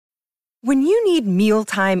When you need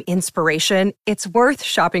mealtime inspiration, it's worth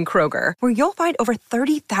shopping Kroger, where you'll find over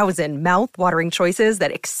 30,000 mouth-watering choices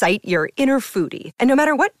that excite your inner foodie. And no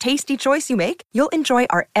matter what tasty choice you make, you'll enjoy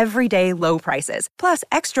our everyday low prices, plus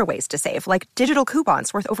extra ways to save, like digital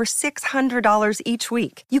coupons worth over $600 each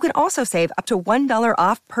week. You can also save up to $1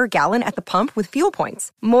 off per gallon at the pump with fuel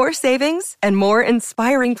points. More savings and more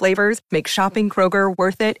inspiring flavors make shopping Kroger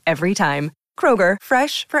worth it every time. Kroger,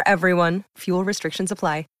 fresh for everyone. Fuel restrictions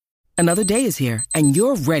apply. Another day is here, and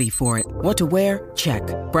you're ready for it. What to wear? Check.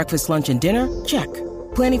 Breakfast, lunch, and dinner? Check.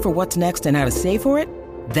 Planning for what's next and how to save for it?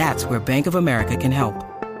 That's where Bank of America can help.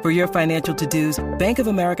 For your financial to-dos, Bank of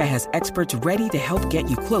America has experts ready to help get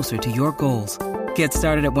you closer to your goals. Get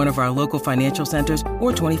started at one of our local financial centers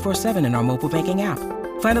or 24/7 in our mobile banking app.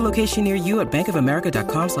 Find a location near you at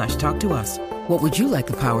bankofamerica.com/talktous. What would you like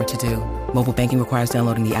the power to do? Mobile banking requires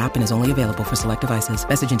downloading the app and is only available for select devices.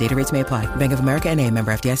 Message and data rates may apply. Bank of America N.A.,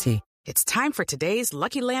 member FDIC. It's time for today's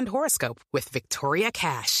Lucky Land horoscope with Victoria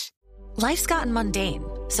Cash. Life's gotten mundane,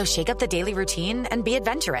 so shake up the daily routine and be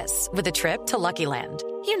adventurous with a trip to Lucky Land.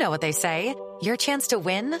 You know what they say, your chance to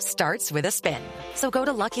win starts with a spin. So go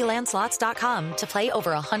to LuckyLandSlots.com to play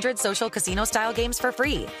over 100 social casino-style games for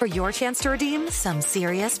free for your chance to redeem some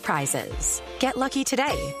serious prizes. Get lucky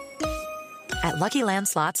today at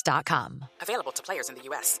LuckyLandSlots.com. Available to players in the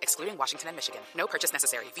U.S., excluding Washington and Michigan. No purchase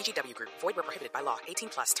necessary. VGW Group. Void where prohibited by law.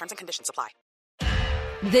 18+. Terms and conditions apply.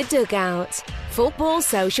 The Dugout. Football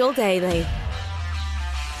Social Daily.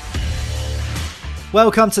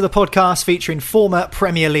 Welcome to the podcast featuring former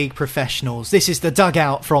Premier League professionals. This is The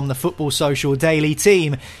Dugout from the Football Social Daily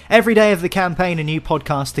team. Every day of the campaign, a new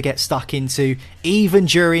podcast to get stuck into, even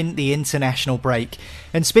during the international break.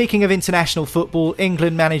 And speaking of international football,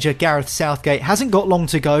 England manager Gareth Southgate hasn't got long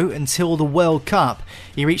to go until the World Cup.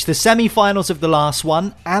 He reached the semi-finals of the last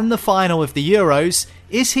one and the final of the Euros.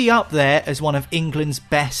 Is he up there as one of England's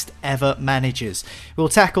best ever managers? We'll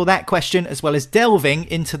tackle that question as well as delving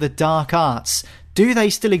into the dark arts. Do they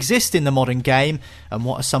still exist in the modern game? And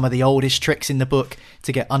what are some of the oldest tricks in the book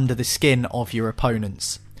to get under the skin of your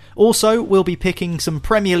opponents? Also, we'll be picking some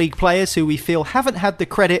Premier League players who we feel haven't had the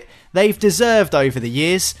credit they've deserved over the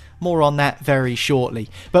years. More on that very shortly.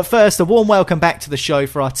 But first, a warm welcome back to the show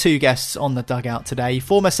for our two guests on the Dugout today.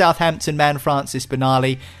 Former Southampton man Francis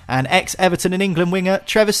Benali and ex-Everton and England winger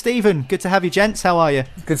Trevor Steven. Good to have you, gents. How are you?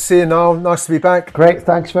 Good to see you, Niall. Nice to be back. Great,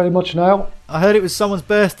 thanks very much, Niall. I heard it was someone's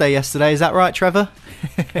birthday yesterday. Is that right, Trevor?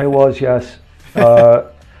 It was, yes.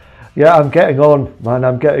 Yeah, I'm getting on, man.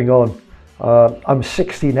 I'm getting on. I'm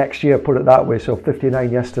 60 next year, put it that way, so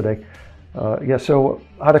 59 yesterday. So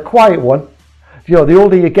I had a quiet one. You know, the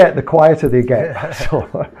older you get, the quieter they get. Yeah.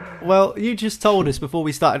 So, well, you just told us before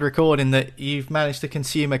we started recording that you've managed to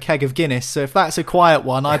consume a keg of Guinness. So if that's a quiet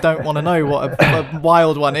one, I don't want to know what a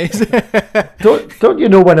wild one is. don't you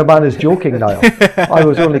know when a man is joking, Niall? I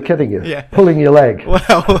was only kidding you. Yeah. Pulling your leg.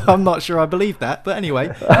 Well, I'm not sure I believe that. But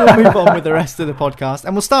anyway, we'll move on with the rest of the podcast.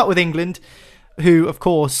 And we'll start with England, who, of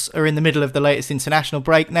course, are in the middle of the latest international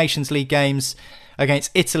break, Nations League games against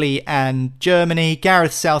Italy and Germany.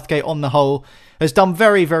 Gareth Southgate, on the whole, has done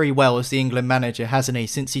very, very well as the England manager, hasn't he,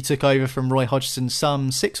 since he took over from Roy Hodgson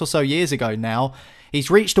some 6 or so years ago now. He's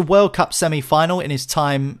reached a World Cup semi-final in his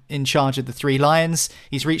time in charge of the Three Lions.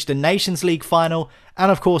 He's reached a Nations League final. And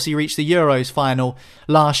of course, he reached the Euros final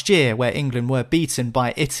last year, where England were beaten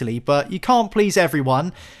by Italy. But you can't please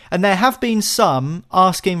everyone. And there have been some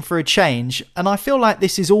asking for a change. And I feel like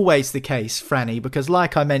this is always the case, Franny, because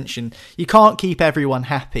like I mentioned, you can't keep everyone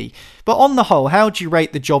happy. But on the whole, how do you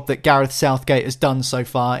rate the job that Gareth Southgate has done so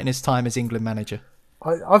far in his time as England manager?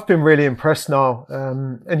 I've been really impressed now.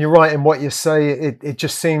 And you're right in what you say. It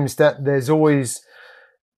just seems that there's always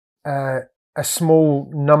a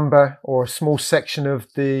small number or a small section of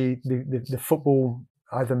the football,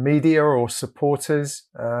 either media or supporters,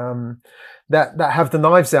 that have the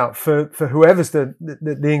knives out for whoever's the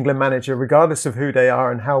England manager, regardless of who they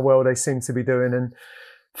are and how well they seem to be doing. And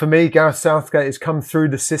for me, Gareth Southgate has come through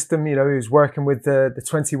the system. You know, he was working with the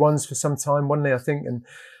 21s for some time, wasn't he, I think, and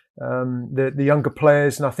the younger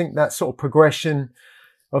players. And I think that sort of progression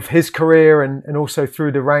of his career and also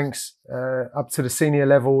through the ranks up to the senior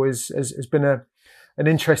level has been an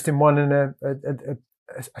interesting one and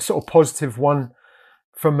a sort of positive one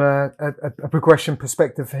from a progression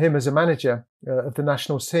perspective for him as a manager of the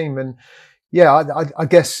national team. And yeah, I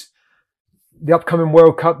guess the upcoming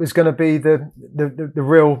World Cup is going to be the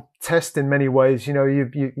real test in many ways. You know,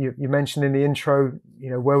 you mentioned in the intro,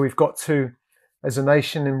 you know, where we've got to as a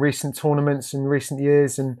nation in recent tournaments in recent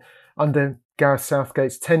years, and under Gareth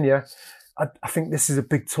Southgate's tenure, I think this is a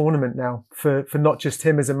big tournament now for not just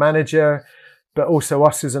him as a manager, but also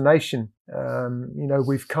us as a nation.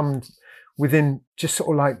 We've come within just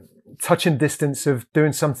sort of like touching distance of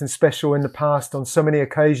doing something special in the past on so many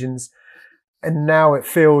occasions. And now it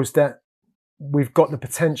feels that we've got the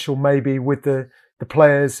potential maybe with the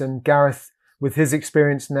players and Gareth with his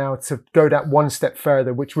experience now to go that one step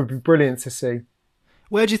further, which would be brilliant to see.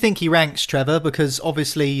 Where do you think he ranks, Trevor? Because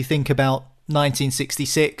obviously you think about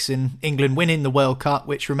 1966 and England winning the World Cup,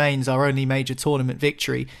 which remains our only major tournament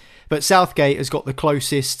victory. But Southgate has got the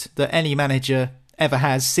closest that any manager ever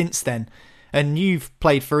has since then. And you've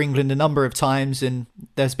played for England a number of times, and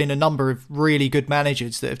there's been a number of really good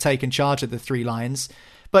managers that have taken charge of the Three Lions.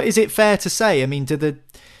 But is it fair to say, I mean,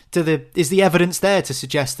 is the evidence there to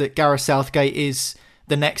suggest that Gareth Southgate is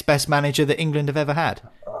the next best manager that England have ever had?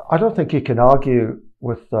 I don't think you can argue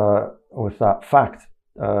with that fact,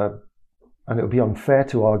 and it would be unfair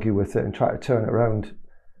to argue with it and try to turn it around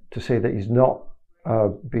to say that he's not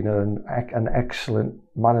been an excellent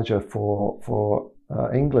manager for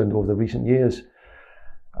England over the recent years.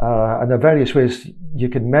 And there are various ways you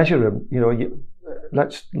can measure him.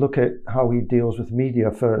 Let's look at how he deals with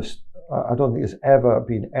media first. I don't think there's ever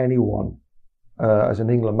been anyone as an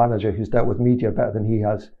England manager who's dealt with media better than he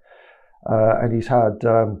has. And he's had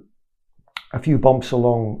a few bumps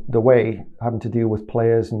along the way, having to deal with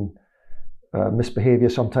players and misbehaviour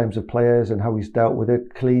sometimes of players, and how he's dealt with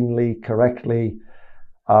it cleanly, correctly.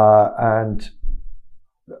 And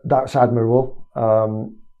that's admirable.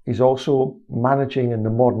 He's also managing in the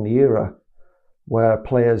modern era where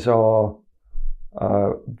players are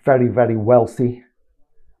very, very wealthy.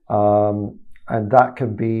 And that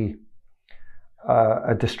can be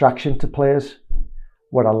a distraction to players.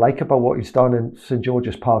 What I like about what he's done in St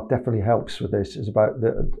George's Park definitely helps with this, is about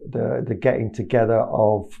the getting together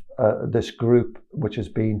of this group, which has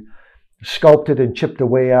been sculpted and chipped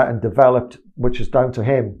away at and developed, which is down to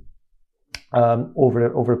him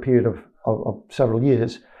over a period of several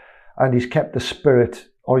years. And he's kept the spirit,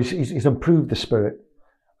 or he's improved the spirit,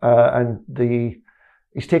 and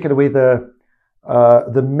he's taken away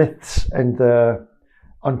the myths and the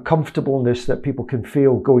uncomfortableness that people can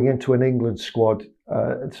feel going into an England squad,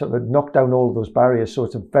 sort of knock down all of those barriers. So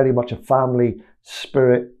it's very much a family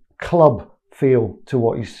spirit club feel to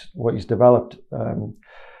what he's developed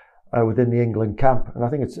within the England camp, and I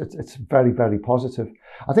think it's very, very positive.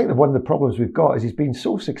 I think that one of the problems we've got is he's been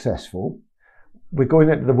so successful. We're going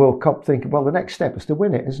into the World Cup thinking, well, the next step is to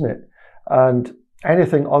win it, isn't it? And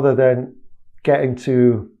anything other than getting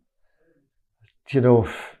to the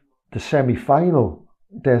semi-final,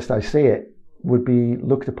 dare I say it, would be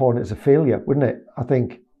looked upon as a failure, wouldn't it? I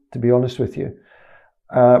think, to be honest with you.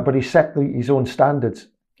 But he set his own standards.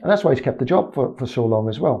 And that's why he's kept the job for so long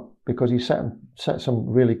as well, because he set some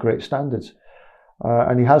really great standards.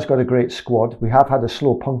 And he has got a great squad. We have had a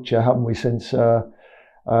slow puncture, haven't we, since the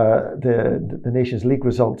Nations League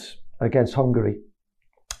results against Hungary,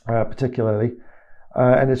 particularly.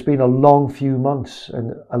 And it's been a long few months,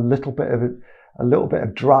 and a little bit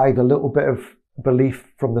of drive, a little bit of belief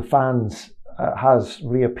from the fans has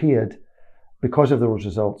reappeared because of those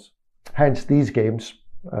results. Hence, these games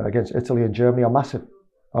against Italy and Germany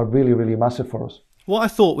are really, really massive for us. What I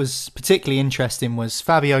thought was particularly interesting was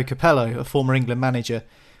Fabio Capello, a former England manager,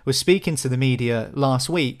 was speaking to the media last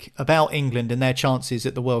week about England and their chances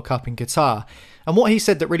at the World Cup in Qatar. And what he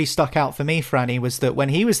said that really stuck out for me, Franny, was that when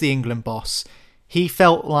he was the England boss, he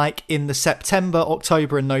felt like in the September,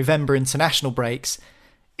 October and November international breaks,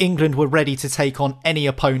 England were ready to take on any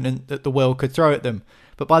opponent that the world could throw at them.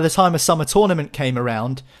 But by the time a summer tournament came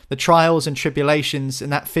around, the trials and tribulations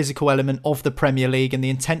and that physical element of the Premier League and the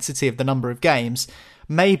intensity of the number of games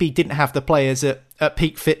maybe didn't have the players at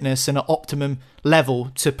peak fitness and at optimum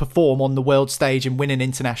level to perform on the world stage and win an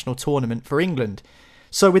international tournament for England.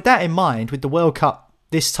 So with that in mind, with the World Cup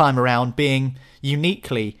this time around being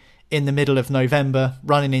uniquely in the middle of November,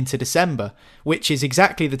 running into December, which is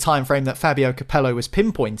exactly the time frame that Fabio Capello was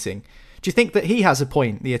pinpointing, do you think that he has a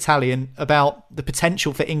point, the Italian, about the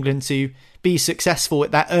potential for England to be successful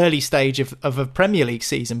at that early stage of a Premier League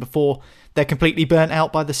season before they're completely burnt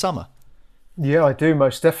out by the summer? Yeah, I do,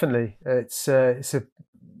 most definitely. It's a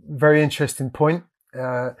very interesting point.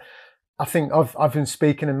 I think I've been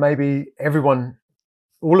speaking, and maybe everyone,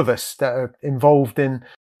 all of us that are involved in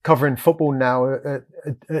covering football now are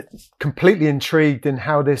completely intrigued in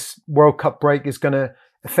how this World Cup break is going to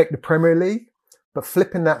affect the Premier League. But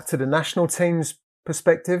flipping that to the national team's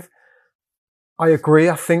perspective, I agree.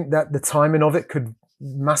 I think that the timing of it could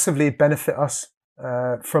massively benefit us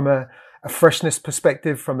from a freshness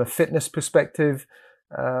perspective, from a fitness perspective,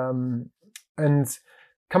 and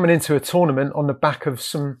coming into a tournament on the back of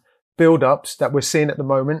some build-ups that we're seeing at the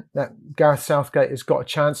moment, that Gareth Southgate has got a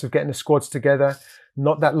chance of getting the squads together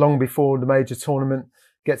not that long before the major tournament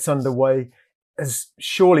gets underway, has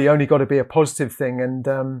surely only got to be a positive thing. And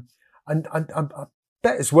I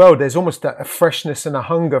bet as well, there's almost a freshness and a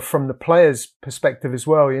hunger from the players' perspective as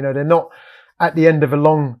well. You know, they're not at the end of a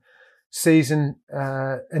long season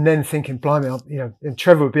and then thinking, blimey, you know, and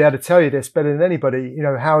Trevor would be able to tell you this better than anybody, you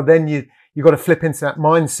know, how then you got to flip into that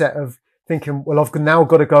mindset of thinking, well, I've now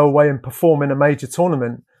got to go away and perform in a major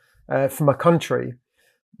tournament for my country.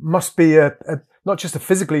 Must be a not just a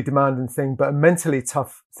physically demanding thing, but a mentally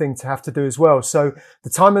tough thing to have to do as well. So the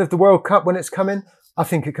timing of the World Cup when it's coming, I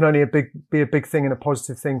think it can only be a big thing and a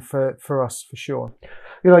positive thing for us, for sure.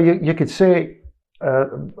 You know, you could say,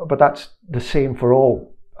 but that's the same for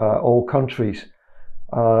all countries,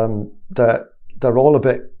 that they're all a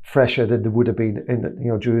bit fresher than they would have been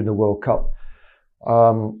during the World Cup.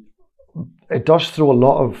 It does throw a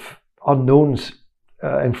lot of unknowns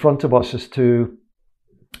in front of us as to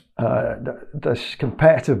this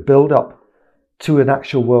competitive build-up to an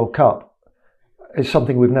actual World Cup is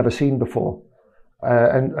something we've never seen before.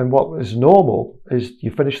 And what was normal is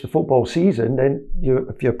you finish the football season, then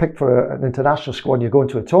if you're picked for an international squad and you go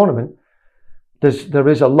into a tournament, there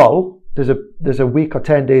is a lull. There's a week or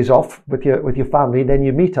 10 days off with your family. Then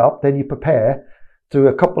you meet up. Then you prepare through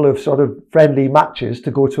a couple of sort of friendly matches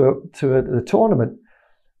to go to the tournament.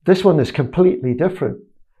 This one is completely different.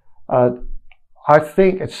 I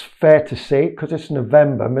think it's fair to say, because it's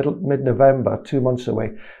November, mid-November, 2 months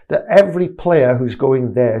away, that every player who's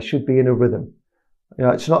going there should be in a rhythm. You know,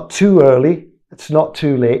 it's not too early, it's not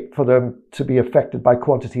too late for them to be affected by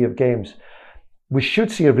quantity of games. We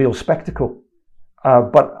should see a real spectacle,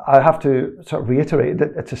 but I have to sort of reiterate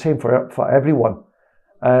that it's the same for everyone.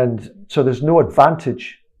 And so there's no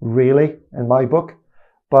advantage really in my book,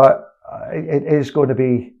 but it is going to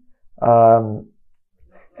be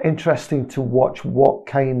interesting to watch what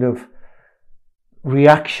kind of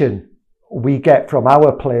reaction we get from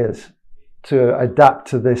our players to adapt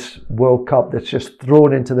to this World Cup that's just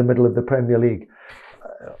thrown into the middle of the Premier League.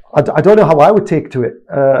 I don't know how I would take to it.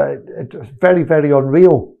 It's very, very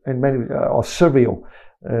unreal in many, or surreal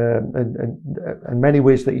in many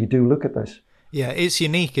ways that you do look at this. Yeah, it's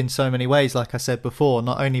unique in so many ways, like I said before,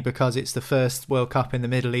 not only because it's the first World Cup in the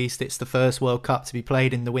Middle East, it's the first World Cup to be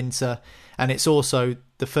played in the winter, and it's also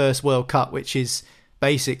the first World Cup which is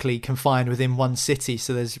basically confined within one city,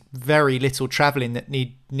 so there's very little travelling that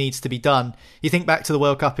needs to be done. You think back to the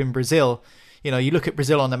World Cup in Brazil, you know, you look at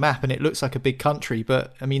Brazil on the map and it looks like a big country,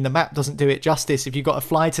 but I mean the map doesn't do it justice. If you've got to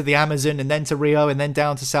fly to the Amazon and then to Rio and then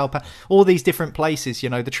down to Sao Paulo, all these different places, you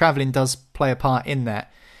know, the travelling does play a part in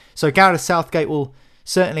that. So Gareth Southgate will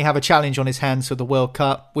certainly have a challenge on his hands for the World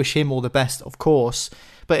Cup. Wish him all the best, of course.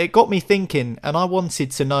 But it got me thinking, and I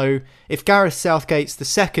wanted to know if Gareth Southgate's the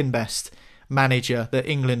second best manager that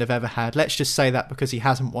England have ever had. Let's just say that because he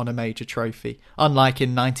hasn't won a major trophy, unlike in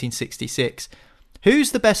 1966.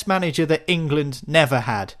 Who's the best manager that England never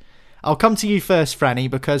had? I'll come to you first, Franny,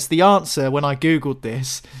 because the answer when I Googled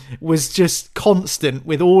this was just constant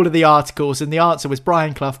with all of the articles, and the answer was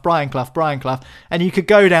Brian Clough, Brian Clough, Brian Clough. And you could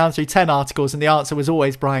go down through 10 articles and the answer was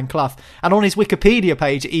always Brian Clough. And on his Wikipedia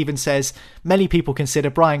page, it even says many people consider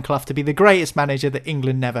Brian Clough to be the greatest manager that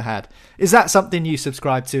England never had. Is that something you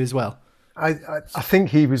subscribe to as well? I think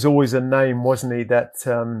he was always a name, wasn't he, that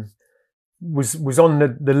was on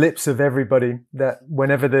the lips of everybody, that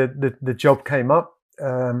whenever the job came up.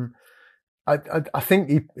 I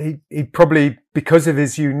think he probably, because of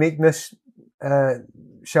his uniqueness,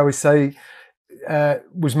 shall we say,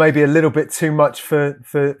 was maybe a little bit too much for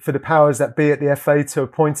the powers that be at the FA to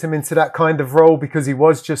appoint him into that kind of role, because he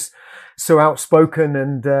was just so outspoken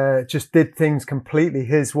and just did things completely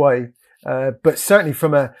his way. But certainly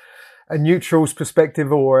from a neutral's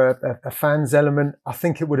perspective or a fan's element, I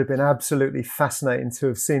think it would have been absolutely fascinating to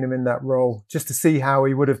have seen him in that role, just to see how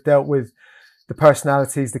he would have dealt with the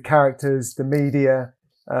personalities, the characters, the media,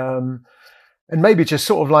 and maybe just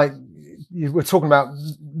sort of like you were talking about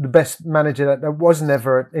the best manager that was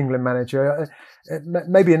never an England manager.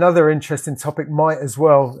 Maybe another interesting topic might as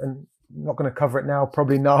well, and I'm not going to cover it now,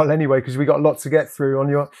 probably Niall anyway, because we got a lot to get through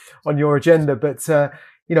on your agenda. But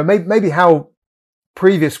you know, maybe how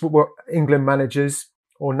previous England managers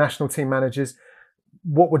or national team managers,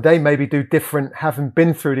 what would they maybe do different, having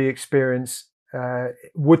been through the experience?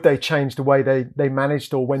 Would they change the way they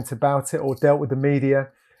managed or went about it or dealt with the media?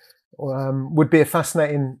 Would be a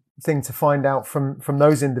fascinating thing to find out from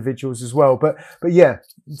those individuals as well. But yeah,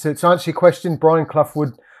 to answer your question, Brian Clough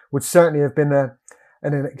would certainly have been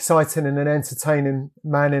and an exciting and an entertaining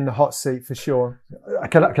man in the hot seat for sure.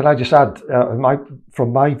 Can I just add,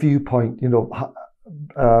 from my viewpoint,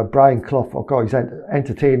 Brian Clough, oh God, he's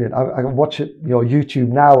entertaining. I can watch it, YouTube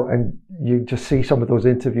now, and you just see some of those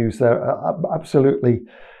interviews. They're absolutely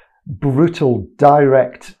brutal,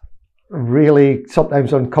 direct, really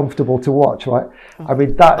sometimes uncomfortable to watch, right? I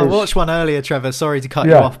mean, I watched one earlier, Trevor, sorry to cut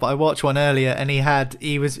you off, but I watched one earlier, and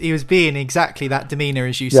he was being exactly that demeanour,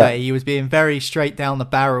 as you say. He was being very straight down the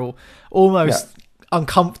barrel, almost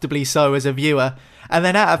uncomfortably so as a viewer. And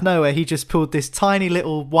then out of nowhere, he just pulled this tiny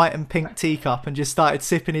little white and pink teacup and just started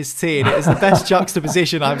sipping his tea. And it was the best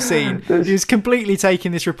juxtaposition I've seen. He was completely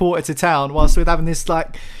taking this reporter to town whilst with having this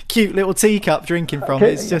like cute little teacup drinking from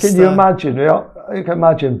it. Can you imagine? You can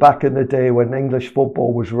imagine back in the day when English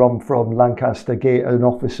football was run from Lancaster Gate, an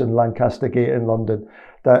office in Lancaster Gate in London,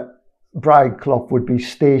 that Brian Clough would be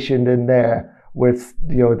stationed in there with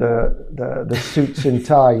the suits and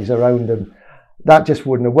ties around him. That just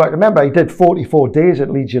wouldn't have worked. Remember, he did 44 days at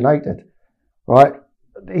Leeds United, right?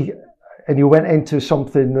 And he went into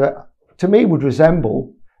something that, to me, would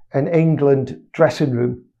resemble an England dressing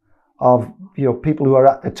room of people who are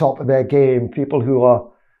at the top of their game, people who are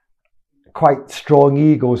quite strong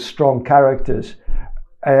egos, strong characters,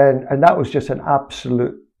 and that was just an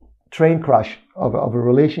absolute train crash of a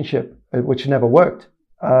relationship which never worked.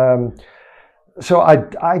 So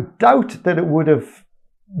I doubt that it would have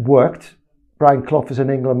worked. Brian Clough is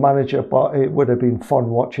an England manager, but it would have been fun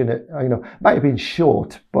watching it. Might have been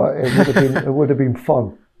short, but it would have been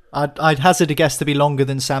fun. I'd hazard a guess to be longer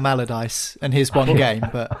than Sam Allardyce and his one game.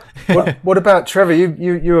 But what about Trevor?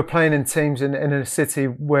 You were playing in teams in a city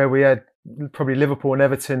where we had probably Liverpool and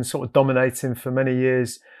Everton sort of dominating for many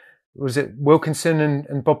years. Was it Wilkinson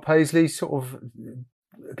and Bob Paisley sort of,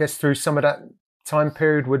 I guess, through some of that time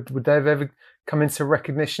period? Would they have ever come into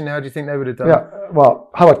recognition? How do you think they would have done? Yeah,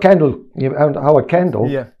 well, Howard Kendall. Howard Kendall.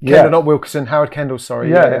 Kendall, not Wilkinson. Howard Kendall.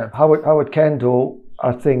 Sorry. Howard Kendall,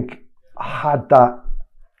 I think, had that.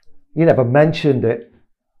 He never mentioned it,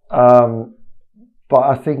 but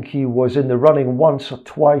I think he was in the running once or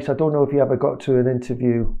twice. I don't know if he ever got to an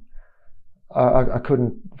interview. I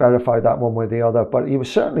couldn't verify that one way or the other, but he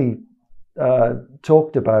was certainly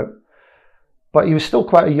talked about. But he was still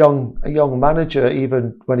quite a young manager,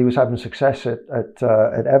 even when he was having success at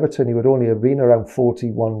Everton. He would only have been around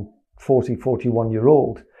 41 year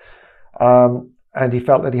old. And he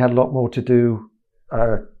felt that he had a lot more to do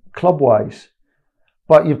club-wise.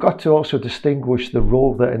 But you've got to also distinguish the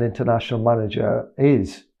role that an international manager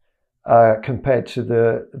is compared to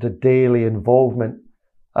the daily involvement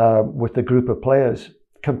with the group of players.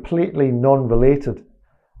 Completely non-related.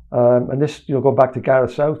 And this, going back to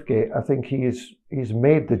Gareth Southgate, I think he's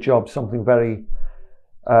made the job something very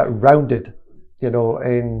rounded,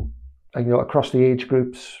 across the age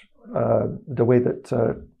groups. The way that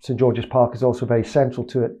St George's Park is also very central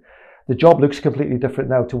to it. The job looks completely different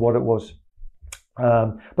now to what it was.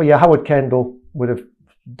 But yeah, Howard Kendall would have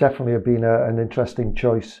definitely have been an interesting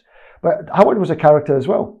choice. But Howard was a character as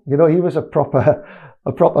well. He was a proper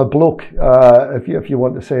bloke, if you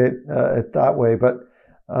want to say it that way. But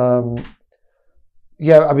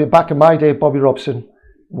back in my day, Bobby Robson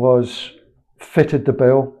fitted the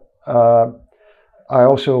bill. I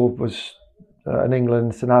also was an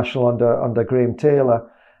England international under Graham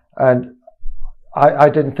Taylor, and I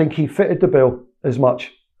didn't think he fitted the bill as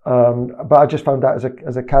much. But I just found that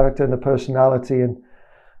as a character and a personality and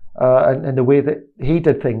the way that he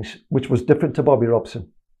did things, which was different to Bobby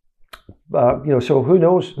Robson. So who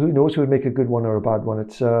knows who would make a good one or a bad one.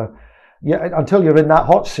 It's until you're in that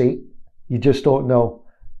hot seat, you just don't know.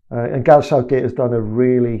 And Gareth Southgate has done a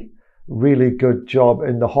really, really good job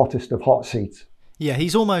in the hottest of hot seats. Yeah,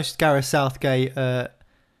 he's almost, Gareth Southgate, a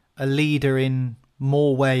leader in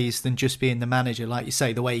more ways than just being the manager, like you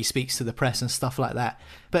say, the way he speaks to the press and stuff like that.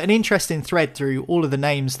 But an interesting thread through all of the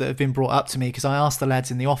names that have been brought up to me, because I asked the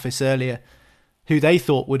lads in the office earlier who they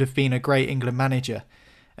thought would have been a great England manager.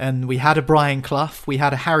 And we had a Brian Clough, we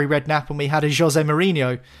had a Harry Redknapp, and we had a Jose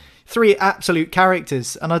Mourinho. 3 absolute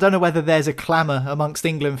characters. And I don't know whether there's a clamour amongst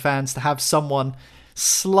England fans to have someone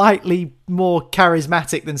slightly more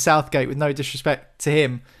charismatic than Southgate, with no disrespect to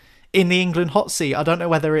him, in the England hot seat. I don't know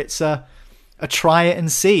whether it's a try it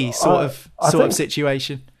and see sort of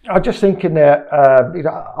situation. I'm just thinking that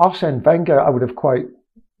Arsene Wenger, I would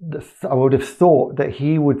have thought that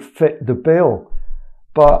he would fit the bill,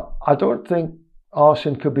 but I don't think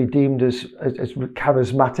Arsene could be deemed as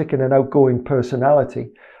charismatic and an outgoing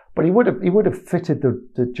personality. But he would have fitted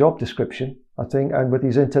the job description, I think, and with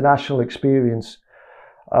his international experience,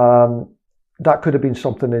 that could have been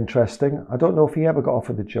something interesting. I don't know if he ever got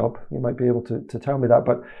offered the job. You might be able to tell me that.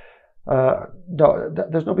 But no,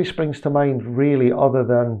 there's nobody springs to mind really other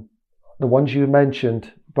than the ones you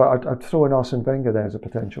mentioned. But I'd throw in Arsene Wenger there as a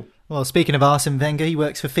potential. Well, speaking of Arsene Wenger, he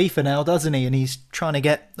works for FIFA now, doesn't he? And he's trying to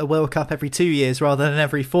get a World Cup every 2 years rather than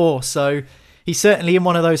every 4. So he's certainly in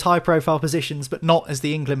one of those high-profile positions, but not as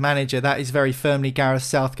the England manager. That is very firmly Gareth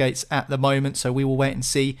Southgate's at the moment. So we will wait and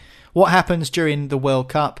see what happens during the World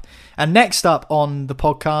Cup. And next up on the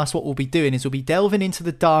podcast, what we'll be doing is we'll be delving into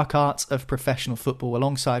the dark arts of professional football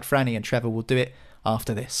alongside Franny and Trevor. Will do it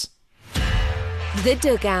after this. The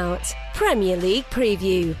Dugout Premier League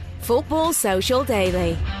Preview. Football Social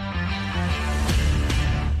Daily.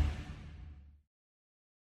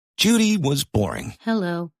 Judy was boring.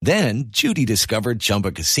 Hello. Then Judy discovered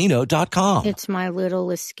ChumbaCasino.com. It's my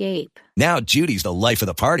little escape. Now Judy's the life of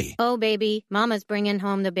the party. Oh, baby, mama's bringing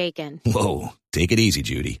home the bacon. Whoa, take it easy,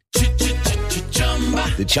 Judy.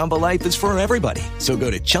 The Chumba life is for everybody. So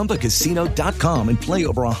go to ChumbaCasino.com and play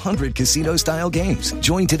over 100 casino-style games.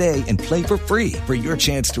 Join today and play for free for your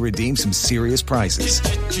chance to redeem some serious prizes.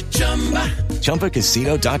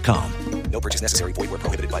 ChumbaCasino.com. No purchase necessary. Void where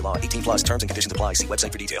prohibited by law. 18 plus terms and conditions apply. See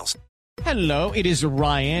website for details. Hello, it is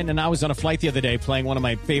Ryan, and I was on a flight the other day playing one of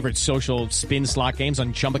my favorite social spin slot games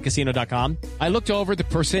on ChumbaCasino.com. I looked over at the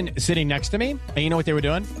person sitting next to me, and you know what they were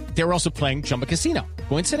doing? They were also playing Chumba Casino.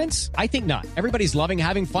 Coincidence? I think not. Everybody's loving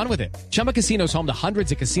having fun with it. Chumba Casino is home to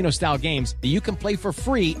hundreds of casino-style games that you can play for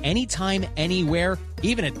free anytime, anywhere,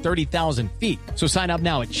 even at 30,000 feet. So sign up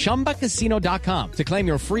now at ChumbaCasino.com to claim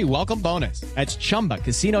your free welcome bonus. That's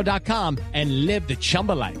ChumbaCasino.com and live the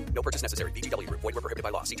Chumba life. No purchase necessary. VGW. Void where prohibited by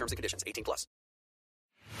law. See terms and conditions. 18 plus.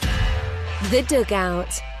 The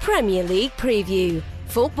Dugout Premier League Preview.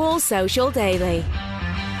 Football Social Daily.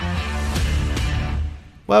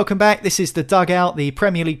 Welcome back. This is The Dugout, the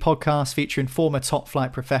Premier League podcast featuring former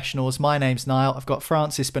top-flight professionals. My name's Niall. I've got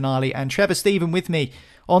Francis Benali and Trevor Stephen with me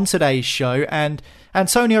on today's show. And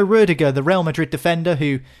Antonio Rudiger, the Real Madrid defender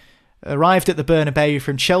who arrived at the Bernabeu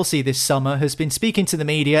from Chelsea this summer, has been speaking to the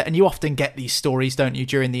media. And you often get these stories, don't you,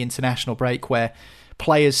 during the international break where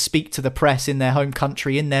players speak to the press in their home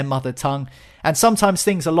country, in their mother tongue. And sometimes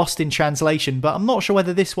things are lost in translation. But I'm not sure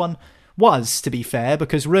whether this one was, to be fair,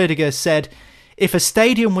 because Rudiger said if a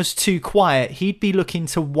stadium was too quiet, he'd be looking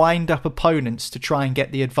to wind up opponents to try and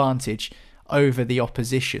get the advantage over the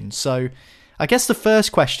opposition. So I guess the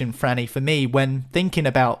first question, Franny, for me, when thinking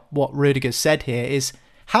about what Rudiger said here is,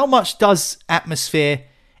 how much does atmosphere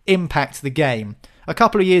impact the game? A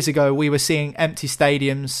couple of years ago, we were seeing empty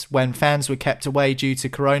stadiums when fans were kept away due to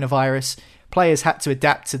coronavirus. Players had to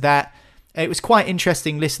adapt to that. It was quite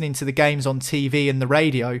interesting listening to the games on TV and the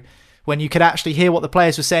radio when you could actually hear what the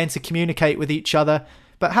players were saying to communicate with each other.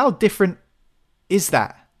 But how different is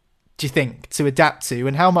that, do you think, to adapt to?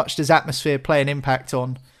 And how much does atmosphere play an impact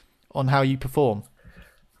on how you perform?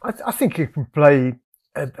 I think it can play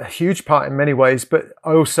a huge part in many ways, but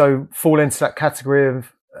I also fall into that category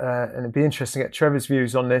of, and it'd be interesting to get Trevor's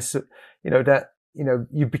views on this,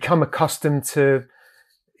 you become accustomed to,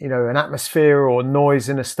 an atmosphere or noise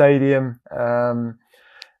in a stadium.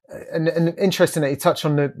 And interesting that you touch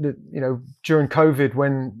on the during COVID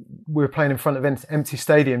when we were playing in front of empty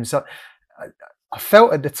stadiums. I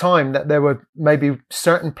felt at the time that there were maybe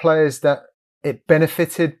certain players that it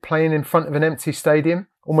benefited playing in front of an empty stadium,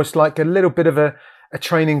 almost like a little bit of a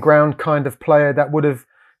training ground kind of player that would have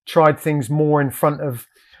tried things more in front of,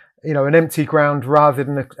 an empty ground rather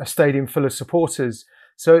than a stadium full of supporters.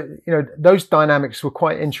 So, those dynamics were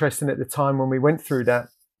quite interesting at the time when we went through that.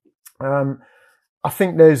 I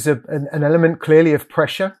think there's an element clearly of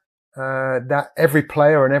pressure that every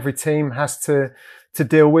player and every team has to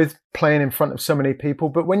deal with playing in front of so many people.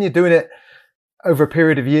 But when you're doing it over a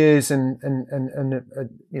period of years and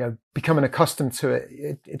becoming accustomed to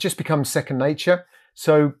it, it just becomes second nature.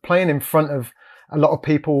 So playing in front of a lot of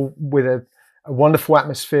people with a wonderful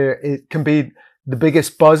atmosphere, it can be the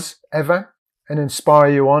biggest buzz ever and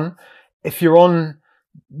inspire you on. If you're on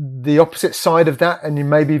the opposite side of that and you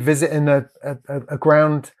may be visiting a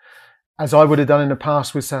ground, as I would have done in the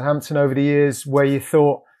past with Southampton over the years, where you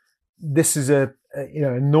thought this is a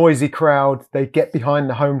noisy crowd, they get behind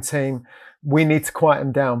the home team, we need to quiet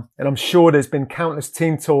them down. And I'm sure there's been countless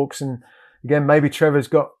team talks, and again, maybe Trevor's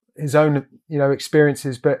got his own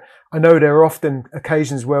experiences, but I know there are often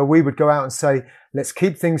occasions where we would go out and say, let's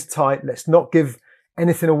keep things tight, let's not give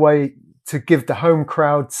anything away to give the home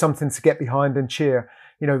crowd something to get behind and cheer.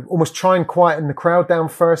 Almost try and quieten the crowd down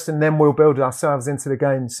first, and then we'll build ourselves into the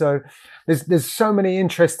game. So there's so many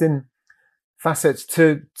interesting facets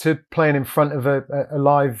to playing in front of a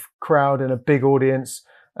live crowd and a big audience.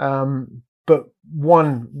 but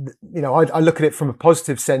one, I look at it from a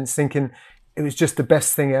positive sense, thinking it was just the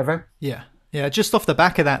best thing ever. Yeah. Yeah, just off the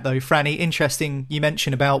back of that though, Franny, interesting you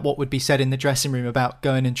mentioned about what would be said in the dressing room about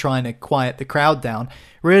going and trying to quiet the crowd down.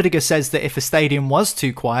 Rudiger says that if a stadium was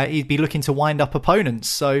too quiet, he'd be looking to wind up opponents.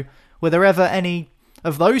 So were there ever any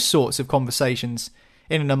of those sorts of conversations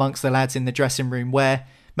in and amongst the lads in the dressing room where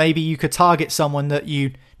maybe you could target someone that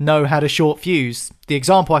you know had a short fuse? The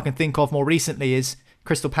example I can think of more recently is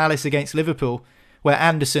Crystal Palace against Liverpool, where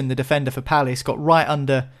Anderson, the defender for Palace, got right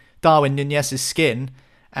under Darwin Núñez's skin.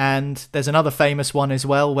 And there's another famous one as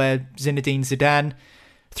well where Zinedine Zidane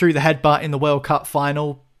threw the headbutt in the World Cup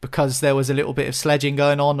final because there was a little bit of sledging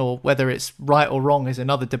going on, or whether it's right or wrong is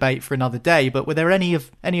another debate for another day. But were there any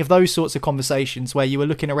of those sorts of conversations where you were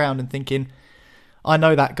looking around and thinking, I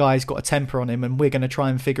know that guy's got a temper on him and we're going to try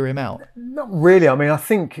and figure him out? Not really. I mean, I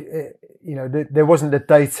think, there wasn't the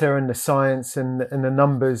data and the science and the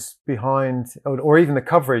numbers behind, or even the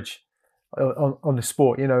coverage on the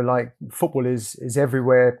sport. Like football is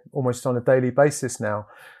everywhere almost on a daily basis now.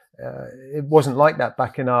 It wasn't like that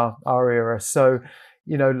back in our era. So,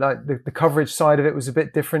 like the coverage side of it was a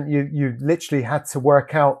bit different. You literally had to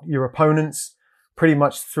work out your opponents pretty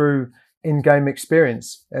much through in-game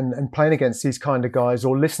experience and playing against these kind of guys,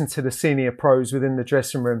 or listen to the senior pros within the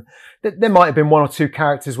dressing room. There might have been one or two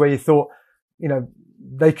characters where you thought,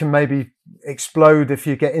 they can maybe explode if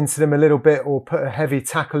you get into them a little bit or put a heavy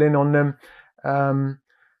tackle in on them.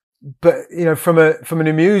 But from an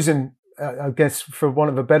amusing, I guess, for want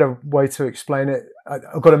of a better way to explain it,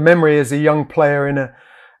 I've got a memory as a young player in a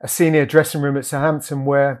senior dressing room at Southampton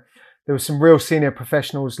where there were some real senior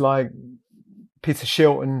professionals like Peter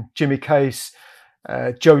Shilton, Jimmy Case,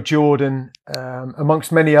 Joe Jordan,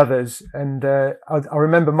 amongst many others. And I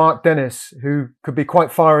remember Mark Dennis, who could be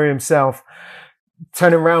quite fiery himself,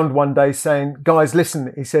 turning around one day saying, guys,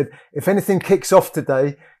 listen, he said, if anything kicks off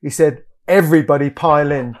today, he said, everybody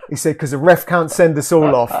pile in. He said, because the ref can't send us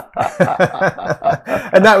all off.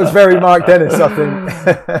 And that was very Mark Dennis, I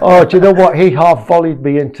think. Oh, do you know what? He half volleyed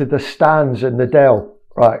me into the stands in the Dell.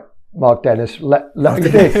 Right, Mark Dennis. He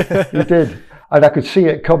did. He did. And I could see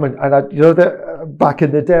it coming. And back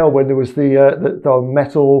in the Dell when there was the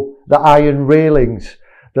metal, the iron railings,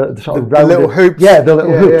 the little hoops. Yeah, the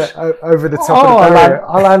little hoops. Yeah, over the top of the barrier.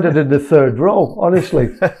 I landed in the third row,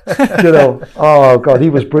 honestly. Oh God, he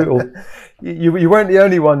was brutal. You weren't the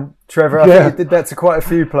only one, Trevor. I think you did that to quite a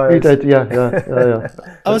few players. He did, yeah.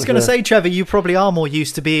 I was going to say, Trevor, you probably are more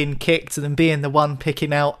used to being kicked than being the one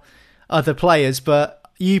picking out other players, but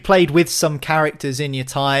you played with some characters in your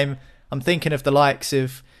time. I'm thinking of the likes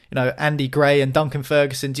of, Andy Gray and Duncan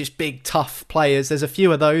Ferguson, just big, tough players. There's a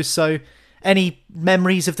few of those, so any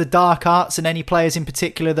memories of the dark arts and any players in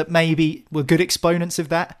particular that maybe were good exponents of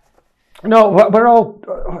that? No,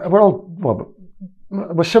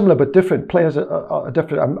 we're similar but different. Players are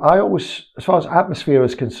different. I always, as far as atmosphere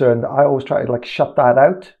is concerned, I always try to shut that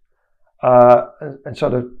out and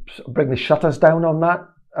sort of bring the shutters down on that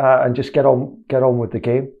and just get on with the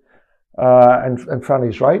game. And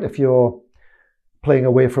Franny's right. If you're playing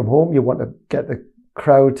away from home, you want to get the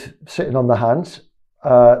crowd sitting on the hands.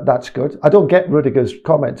 That's good. I don't get Rudiger's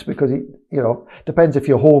comments because he, depends if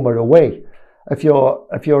you're home or away. If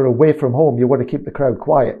you're away from home, you want to keep the crowd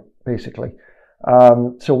quiet, basically.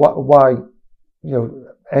 So why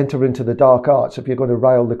enter into the dark arts if you're going to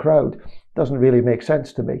rile the crowd? Doesn't really make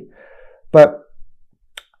sense to me. But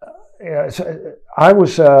so I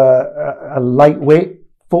was a lightweight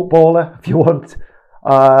footballer, if you want.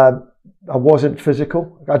 I wasn't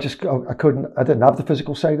physical. I didn't have the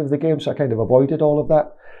physical side of the game, so I kind of avoided all of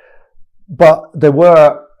that. But there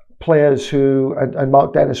were players who, and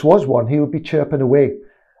Mark Dennis was one, he would be chirping away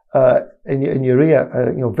in your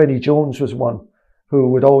ear. Vinnie Jones was one who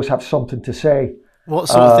would always have something to say. What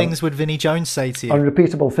sort of things would Vinnie Jones say to you?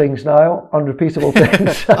 Unrepeatable things, Niall. Unrepeatable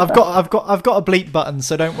things. I've got a bleep button,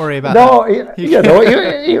 so don't worry about that.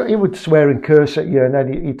 He would swear and curse at you, and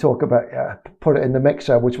then he'd talk about put it in the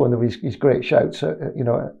mixer, which one of his great shouts. Him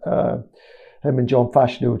and John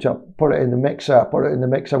Fashanu would put it in the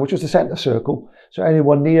mixer, which was the centre circle. So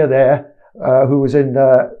anyone near there who was in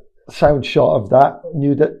the sound shot of that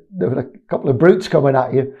knew that there were a couple of brutes coming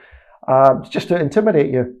at you, just to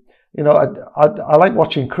intimidate you. I like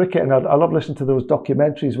watching cricket, and I love listening to those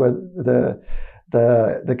documentaries where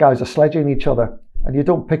the guys are sledging each other, and you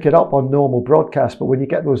don't pick it up on normal broadcast, but when you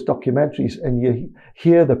get those documentaries and you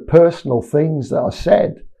hear the personal things that are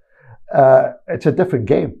said, it's a different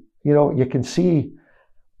game. You can see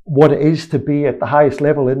what it is to be at the highest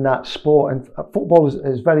level in that sport, and football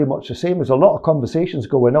is very much the same. There's a lot of conversations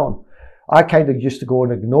going on. I kind of used to go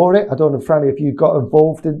and ignore it. I don't know, Franny, if you got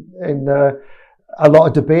involved in a lot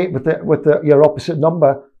of debate with your opposite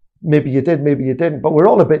number. Maybe you did, maybe you didn't. But we're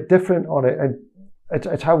all a bit different on it, and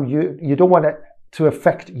it's how you don't want it to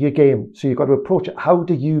affect your game. So you've got to approach it. How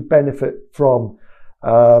do you benefit from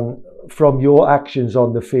your actions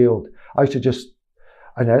on the field? I used to just,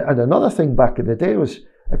 and another thing back in the day was,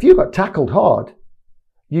 if you got tackled hard,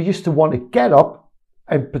 you used to want to get up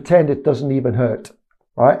and pretend it doesn't even hurt,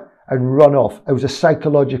 right? And run off. It was a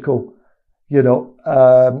psychological,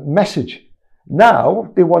 message.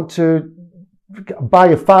 Now they want to buy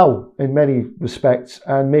a foul in many respects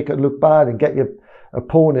and make it look bad and get your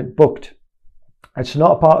opponent booked. It's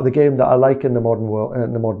not a part of the game that I like in the modern world,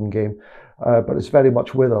 in the modern game, but it's very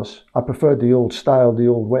much with us. I prefer the old style, the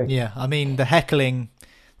old way. Yeah, I mean, the heckling,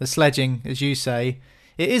 the sledging, as you say,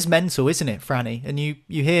 it is mental, isn't it, Franny? And you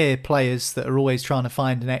hear players that are always trying to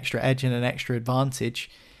find an extra edge and an extra advantage.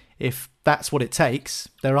 If that's what it takes,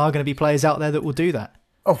 there are going to be players out there that will do that.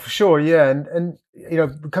 Oh, for sure, yeah. And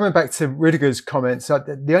coming back to Rudiger's comments,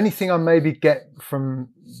 the only thing I maybe get from,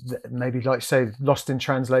 maybe like say, lost in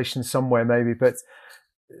translation somewhere maybe, but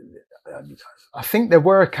I think there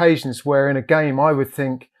were occasions where in a game I would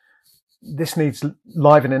think this needs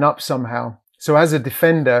livening up somehow. So as a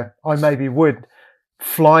defender, I maybe would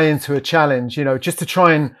fly into a challenge, just to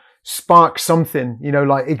try and spark something,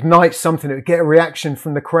 like ignite something that would get a reaction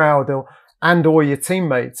from the crowd or your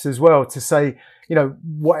teammates as well, to say,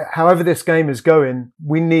 however this game is going,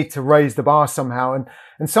 we need to raise the bar somehow.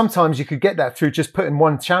 And sometimes you could get that through just putting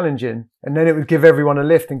one challenge in, and then it would give everyone a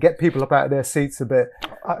lift and get people up out of their seats a bit.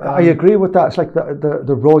 I agree with that. It's like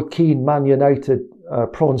the Roy Keane Man United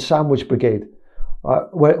prawn sandwich brigade.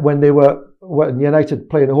 When United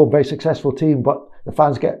playing at home, very successful team, but the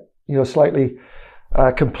fans get slightly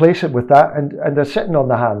complacent with that, and they're sitting on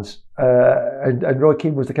their hands. And Roy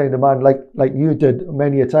Keane was the kind of man like you did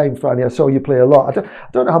many a time, Franny. I saw you play a lot. I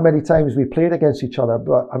don't know how many times we played against each other,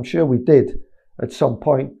 but I'm sure we did at some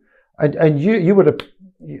point. And you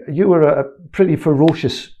were a pretty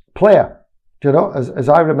ferocious player, as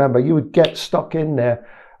I remember. You would get stuck in there,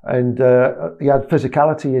 and you had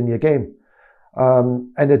physicality in your game.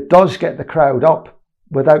 And it does get the crowd up,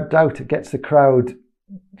 without doubt. It gets the crowd,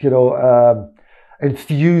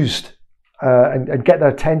 infused and get their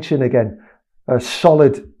attention again. A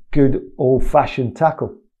solid, good, old-fashioned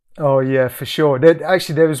tackle. Oh yeah, for sure.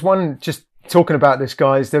 There was one, just talking about this,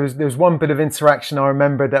 guys. There was one bit of interaction I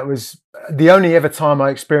remember that was the only ever time I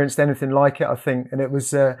experienced anything like it, I think, and it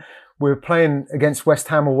was we were playing against West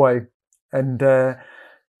Ham away, and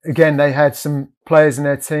again, they had some players in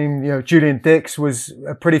their team. Julian Dix was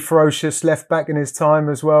a pretty ferocious left back in his time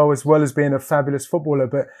as well as being a fabulous footballer.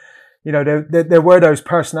 But, there were those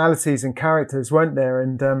personalities and characters, weren't there?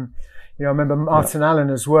 And, I remember Martin Allen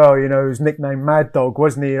as well, he was nicknamed Mad Dog,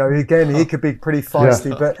 wasn't he? Again, he could be pretty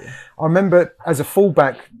feisty. Yeah. But I remember as a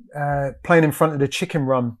fullback, playing in front of the Chicken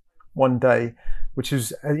Run one day, which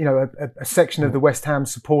was, a section of the West Ham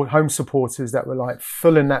home supporters that were like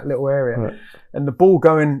full in that little area. Right. And the ball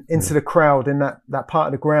going into the crowd in that part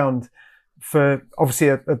of the ground for obviously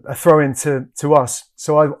a throw-in to us.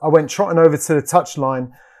 So I went trotting over to the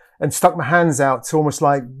touchline and stuck my hands out to almost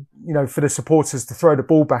like, for the supporters to throw the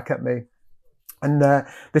ball back at me. And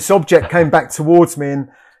this object came back towards me, and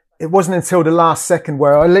it wasn't until the last second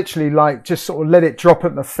where I literally just sort of let it drop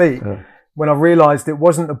at my feet. Yeah. When I realised it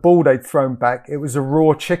wasn't the ball they'd thrown back, it was a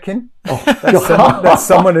raw chicken that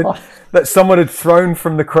someone had thrown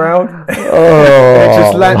from the crowd. It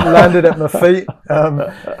just landed at my feet.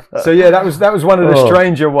 So yeah, that was one of the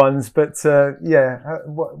stranger ones. But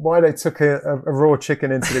why they took a raw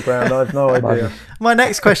chicken into the ground, I have no idea. My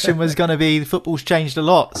next question was going to be: football's changed a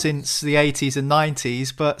lot since the 80s and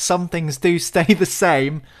 90s, but some things do stay the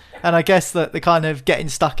same. And I guess that the kind of getting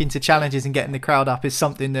stuck into challenges and getting the crowd up is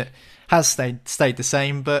something that has stayed the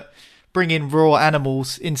same, but bringing raw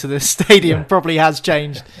animals into the stadium probably has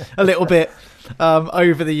changed a little bit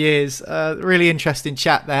over the years. Really interesting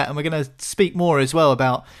chat there, and we're going to speak more as well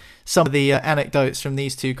about some of the anecdotes from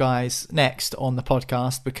these two guys next on the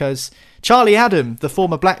podcast, because Charlie Adam, the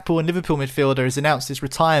former Blackpool and Liverpool midfielder, has announced his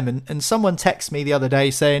retirement, and someone texted me the other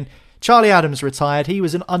day saying Charlie Adam's retired, he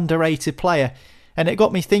was an underrated player, and it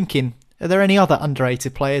got me thinking, are there any other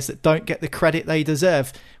underrated players that don't get the credit they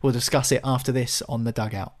deserve? We'll discuss it after this on The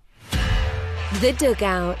Dugout. The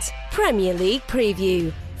Dugout, Premier League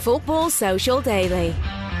preview, Football Social Daily.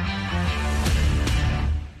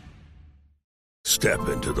 Step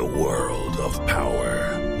into the world of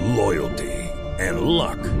power, loyalty, and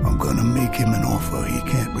luck. I'm gonna make him an offer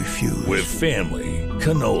he can't refuse. With family,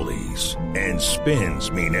 cannolis, and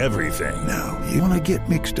spins mean everything. Now, you wanna get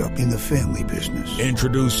mixed up in the family business.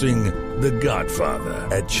 Introducing The Godfather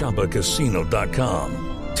at ChumbaCasino.com.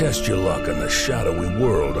 Test your luck in the shadowy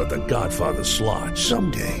world of The Godfather slot.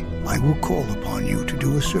 Someday, I will call upon you to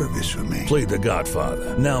do a service for me. Play The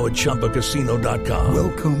Godfather, now at ChumbaCasino.com.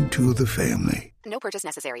 Welcome to the family. No purchase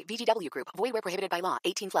necessary. VGW Group. Void where prohibited by law.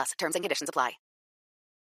 18+. Terms and conditions apply.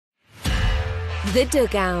 The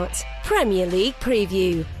Dugout Premier League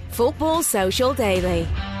Preview. Football Social Daily.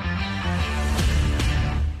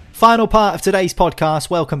 Final part of today's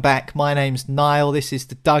podcast. Welcome back. My name's Niall. This is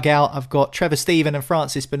The Dugout. I've got Trevor Stephen and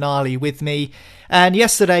Francis Benali with me. And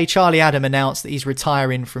yesterday, Charlie Adam announced that he's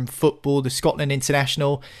retiring from football. The Scotland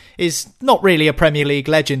international is not really a Premier League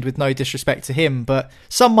legend, with no disrespect to him, but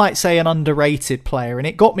some might say an underrated player. And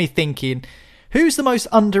it got me thinking, who's the most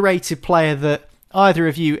underrated player that either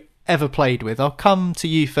of you ever played with? I'll come to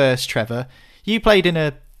you first, Trevor. You played in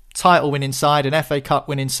a title winning side, an FA Cup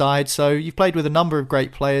winning side, so you've played with a number of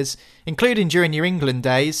great players, including during your England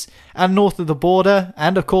days and north of the border,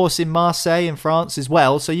 and of course in Marseille in France as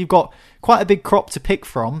well, so you've got quite a big crop to pick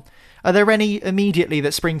from. Are there any immediately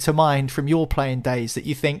that spring to mind from your playing days that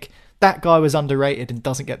you think that guy was underrated and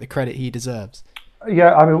doesn't get the credit he deserves?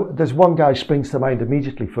 Yeah, I mean, there's one guy springs to mind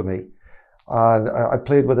immediately for me, and I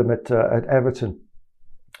played with him at Everton,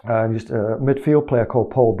 and just a midfield player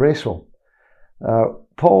called Paul Bracewell.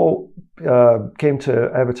 Paul came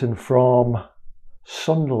to Everton from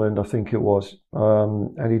Sunderland, I think it was,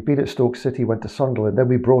 and he'd been at Stoke City, went to Sunderland, then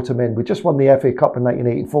we brought him in. We just won the FA Cup in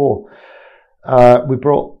 1984. We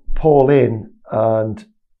brought Paul in, and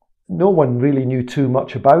no one really knew too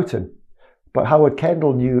much about him, but Howard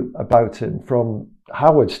Kendall knew about him from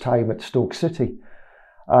Howard's time at Stoke City,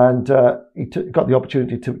 and he got the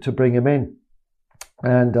opportunity to bring him in.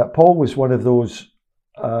 And Paul was one of those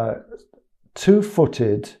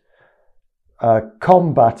two-footed,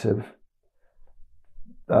 combative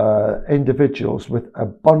individuals with a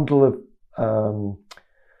bundle of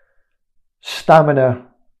stamina,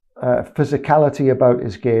 physicality about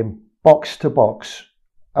his game, box to box,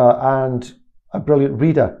 and a brilliant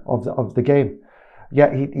reader of the game.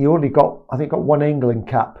 Yet he only got one England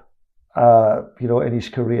cap, in his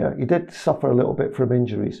career. He did suffer a little bit from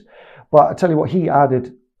injuries, but I tell you what, he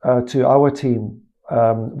added to our team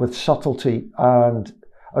with subtlety and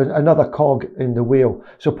another cog in the wheel.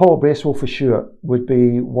 So Paul Bracewell for sure would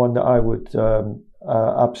be one that I would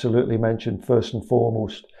absolutely mention first and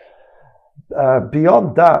foremost.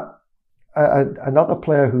 Beyond that, another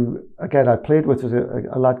player who, again, I played with was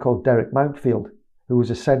a lad called Derek Mountfield, who was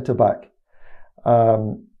a centre-back.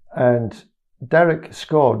 And Derek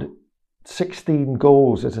scored 16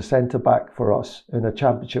 goals as a centre-back for us in a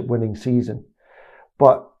championship-winning season.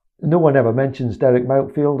 But no one ever mentions Derek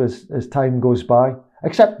Mountfield as time goes by,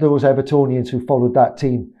 except those Evertonians who followed that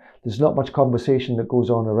team. There's not much conversation that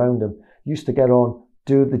goes on around him. He used to get on,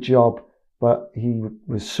 do the job, but he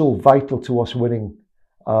was so vital to us winning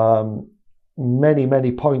many,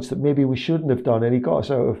 many points that maybe we shouldn't have done. And he got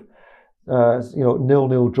us out of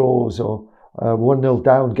 0-0 draws or 1-0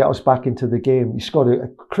 down, get us back into the game. He scored a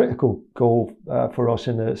critical goal for us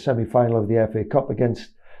in the semi-final of the FA Cup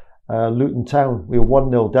against Luton Town. We were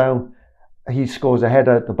 1-0 down. He scores a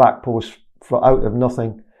header at the back post out of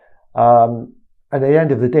nothing. And at the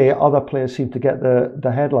end of the day, other players seemed to get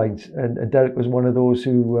the headlines. And Derek was one of those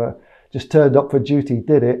who just turned up for duty,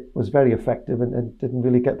 did it, was very effective and didn't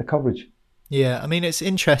really get the coverage. Yeah, I mean, it's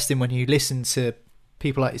interesting when you listen to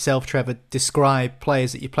people like yourself, Trevor, describe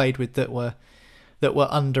players that you played with that were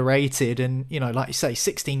underrated, and like you say,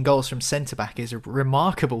 16 goals from centre-back is a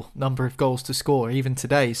remarkable number of goals to score even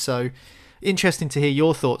today. So interesting to hear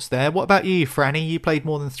your thoughts there. What about you, Franny? You played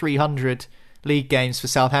more than 300 league games for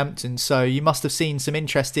Southampton, so you must have seen some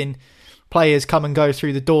interesting players come and go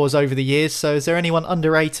through the doors over the years. So is there anyone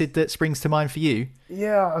underrated that springs to mind for you?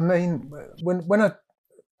 Yeah, I mean, when I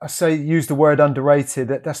say use the word underrated,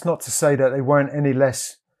 that's not to say that they weren't any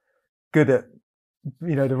less good at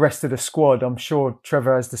the rest of the squad. I'm sure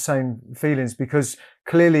Trevor has the same feelings, because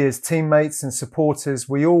clearly as teammates and supporters,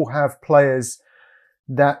 we all have players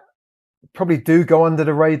that probably do go under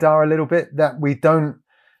the radar a little bit, that we don't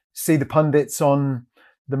see the pundits on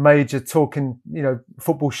the major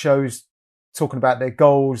football shows talking about their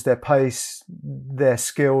goals, their pace, their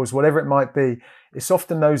skills, whatever it might be. It's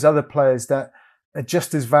often those other players that are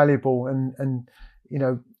just as valuable. And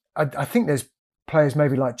I think there's players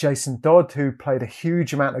maybe like Jason Dodd, who played a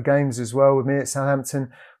huge amount of games as well with me at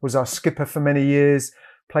Southampton, was our skipper for many years,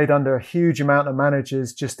 played under a huge amount of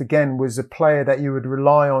managers, just again was a player that you would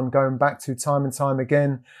rely on going back to time and time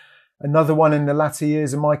again. Another one in the latter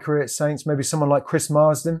years of my career at Saints, maybe someone like Chris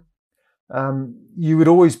Marsden. You would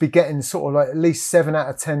always be getting sort of like at least 7 out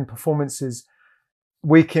of 10 performances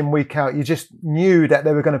week in, week out. You just knew that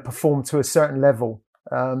they were going to perform to a certain level,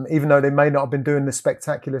 even though they may not have been doing the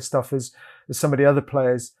spectacular stuff as some of the other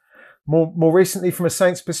players. More recently, from a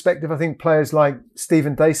Saints perspective, I think players like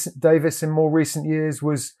Stephen Davis in more recent years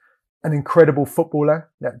was an incredible footballer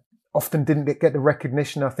that often didn't get the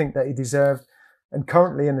recognition I think that he deserved. And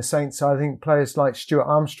currently in the Saints, I think players like Stuart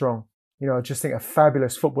Armstrong, I just think are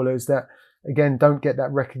fabulous footballers that, again, don't get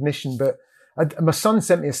that recognition. But my son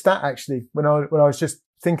sent me a stat, actually, when I was just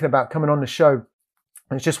thinking about coming on the show.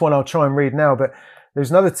 And it's just one I'll try and read now. But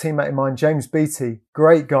there's another teammate of mine, James Beattie,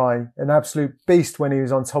 great guy, an absolute beast when he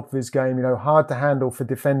was on top of his game, hard to handle for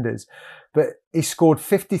defenders. But he scored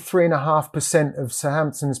 53.5% of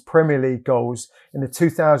Southampton's Premier League goals in the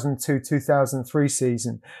 2002-2003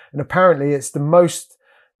 season. And apparently it's the most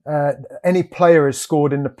any player has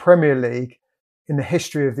scored in the Premier League in the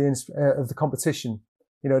history of the competition.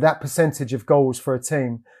 That percentage of goals for a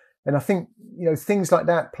team. And I think, things like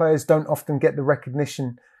that, players don't often get the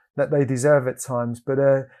recognition that they deserve at times. But,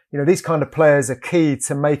 these kind of players are key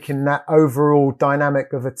to making that overall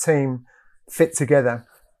dynamic of a team fit together.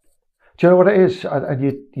 Do you know what it is?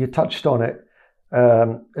 And you touched on it,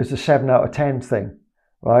 is the 7 out of 10 thing,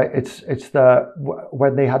 right? It's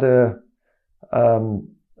when they had an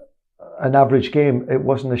average game, it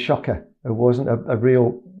wasn't a shocker. It wasn't a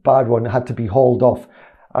real bad one. It had to be hauled off.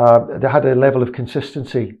 They had a level of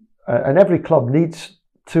consistency. And every club needs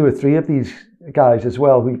 2 or 3 of these guys as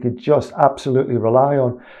well, who you could just absolutely rely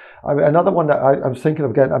on. I mean, another one that I was thinking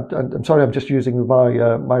of again, I'm sorry, I'm just using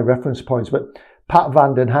my reference points, but Pat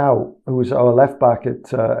Van Den Hauwe, who was our left back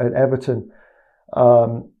at Everton,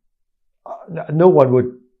 no one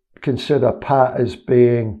would consider Pat as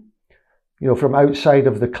being, from outside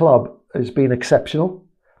of the club, as being exceptional.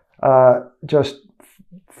 Just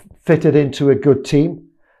fitted into a good team.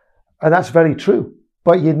 And that's very true.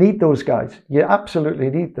 But you need those guys. You absolutely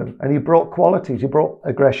need them. And he brought qualities. He brought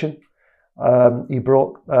aggression. He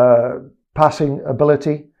brought passing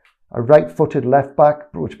ability, a right-footed left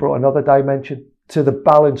back, which brought another dimension to the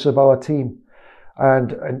balance of our team.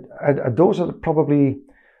 And those are probably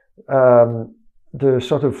the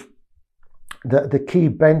sort of the key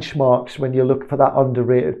benchmarks when you look for that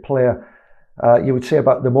underrated player. You would say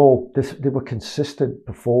about them all, they were consistent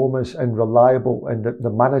performers and reliable, and the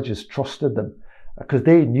managers trusted them because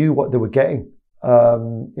they knew what they were getting.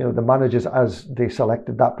 The managers as they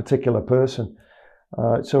selected that particular person.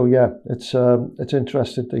 So yeah, it's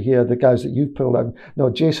interesting to hear the guys that you pulled out.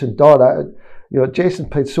 Jason Dodd. Jason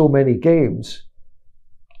played so many games,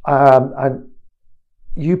 and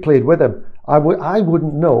you played with him. I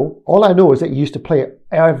wouldn't know. All I know is that he used to play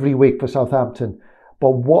every week for Southampton.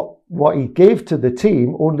 But what he gave to the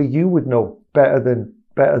team, only you would know better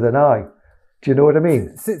than I. Do you know what I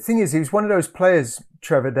mean? The thing is, he was one of those players,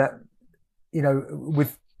 Trevor, that,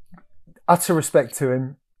 with utter respect to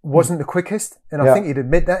him, wasn't the quickest. And I think he'd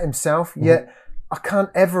admit that himself. Yet I can't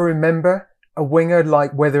ever remember a winger,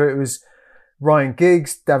 like whether it was Ryan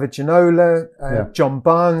Giggs, David Ginola, John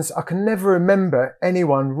Barnes. I can never remember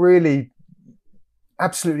anyone really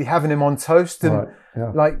absolutely having him on toast. And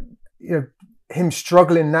him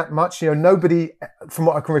struggling that much. Nobody, from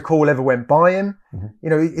what I can recall, ever went by him.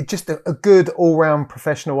 It's just a good all-round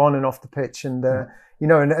professional on and off the pitch, and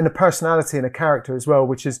and a personality and a character as well,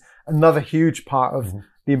 which is another huge part of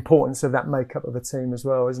the importance of that makeup of a team as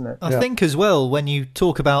well, isn't it? I think as well, when you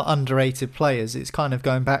talk about underrated players, it's kind of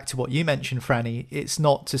going back to what you mentioned, Franny. It's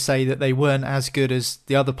not to say that they weren't as good as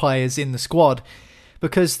the other players in the squad,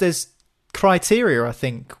 because there's criteria, I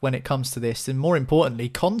think, when it comes to this, and more importantly,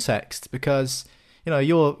 context, because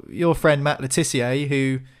your friend Matt Le Tissier,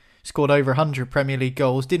 who scored over 100 Premier League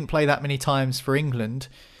goals, didn't play that many times for England,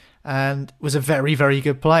 and was a very, very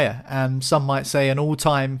good player, and some might say an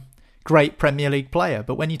all-time great Premier League player.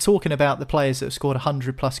 But when you're talking about the players that have scored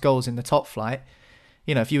 100 plus goals in the top flight,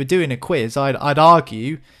 if you were doing a quiz, I'd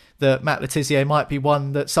argue that Matt Le Tissier might be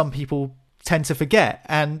one that some people tend to forget.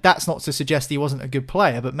 And that's not to suggest he wasn't a good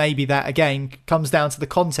player, but maybe that again comes down to the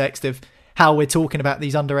context of how we're talking about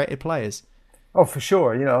these underrated players. Oh, for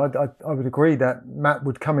sure. I would agree that Matt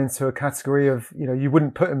would come into a category of, you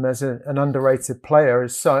wouldn't put him as an underrated player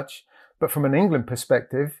as such, but from an England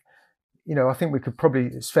perspective, I think we could probably,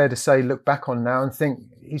 it's fair to say, look back on now and think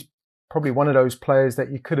he's probably one of those players that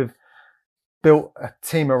you could have built a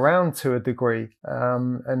team around to a degree,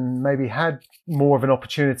 and maybe had more of an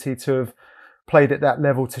opportunity to have played at that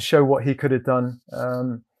level to show what he could have done.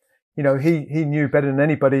 You know, he knew better than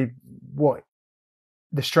anybody what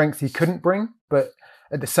the strength he couldn't bring, but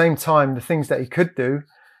at the same time, the things that he could do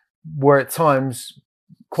were at times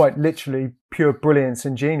quite literally pure brilliance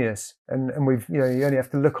and genius. And we've, you know, you only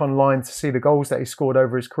have to look online to see the goals that he scored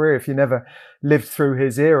over his career if you never lived through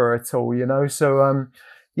his era at all, you know. So,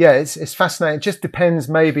 yeah, it's fascinating. It just depends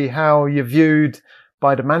maybe how you're viewed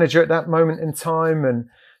by the manager at that moment in time and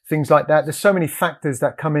things like that. There's so many factors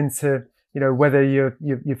that come into, you know, whether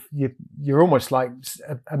you're almost like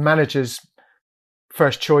a manager's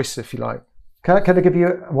first choice, if you like. Can I give you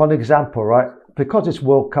one example, right? Because it's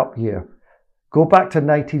World Cup year. Go back to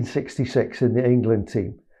 1966 in the England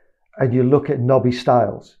team and you look at Nobby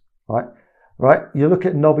Stiles, right? Right? You look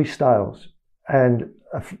at Nobby Stiles and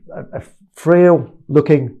a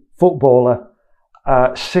frail-looking footballer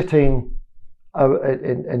sitting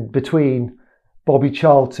in between Bobby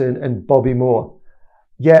Charlton and Bobby Moore.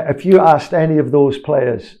 Yeah, if you asked any of those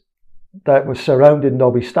players that were surrounding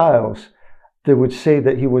Nobby Stiles, they would say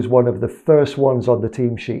that he was one of the first ones on the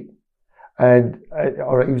team sheet. And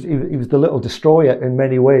or he was the little destroyer in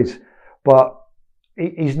many ways, but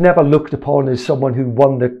he's never looked upon as someone who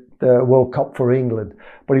won the World Cup for England,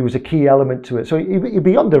 but he was a key element to it. So he'd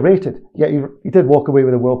be underrated. Yeah, he did walk away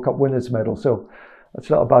with a World Cup winners medal, so that's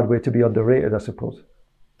not a bad way to be underrated, I suppose.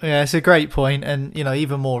 Yeah, it's a great point. And, you know,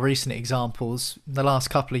 even more recent examples, the last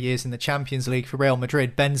couple of years in the Champions League for Real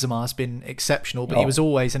Madrid, Benzema's been exceptional, but he was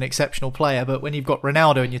always an exceptional player. But when you've got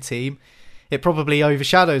Ronaldo in your team, it probably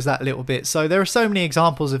overshadows that a little bit. So there are so many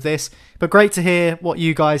examples of this, but great to hear what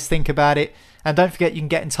you guys think about it. And don't forget, you can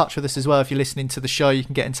get in touch with us as well. If you're listening to the show, you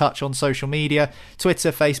can get in touch on social media.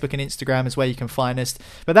 Twitter, Facebook and Instagram is where you can find us.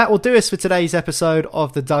 But that will do us for today's episode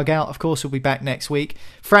of The Dugout. Of course, we'll be back next week.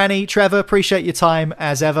 Franny, Trevor, appreciate your time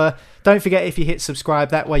as ever. Don't forget, if you hit subscribe,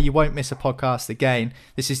 that way you won't miss a podcast again.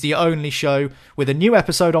 This is the only show with a new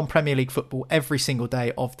episode on Premier League football every single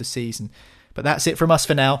day of the season. But that's it from us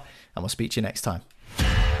for now, and we'll speak to you next time.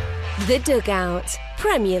 The Dugout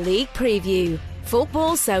Premier League Preview.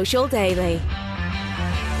 Football Social Daily.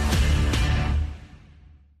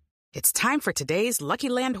 It's time for today's Lucky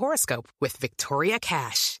Land horoscope with Victoria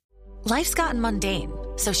Cash. Life's gotten mundane,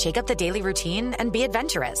 so shake up the daily routine and be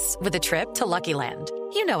adventurous with a trip to Lucky Land.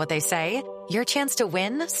 You know what they say, your chance to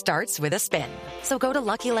win starts with a spin. So go to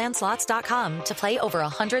LuckyLandSlots.com to play over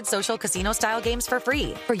 100 social casino-style games for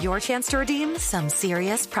free for your chance to redeem some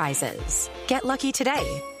serious prizes. Get lucky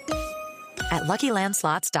today at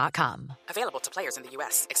LuckyLandSlots.com. Available to players in the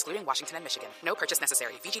U.S., excluding Washington and Michigan. No purchase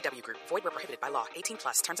necessary. VGW Group. Void where prohibited by law.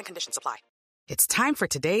 18+. Terms and conditions apply. It's time for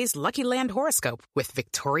today's Lucky Land horoscope with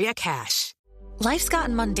Victoria Cash. Life's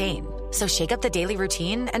gotten mundane, so shake up the daily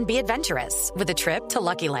routine and be adventurous with a trip to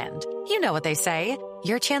Lucky Land. You know what they say,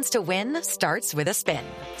 your chance to win starts with a spin.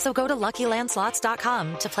 So go to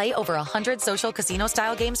LuckyLandSlots.com to play over 100 social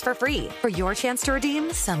casino-style games for free for your chance to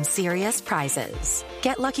redeem some serious prizes.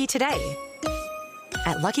 Get lucky today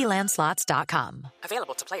at LuckyLandSlots.com.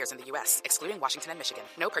 Available to players in the U.S., excluding Washington and Michigan.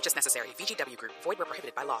 No purchase necessary. VGW Group. Void where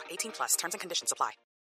prohibited by law. 18+. Terms and conditions apply.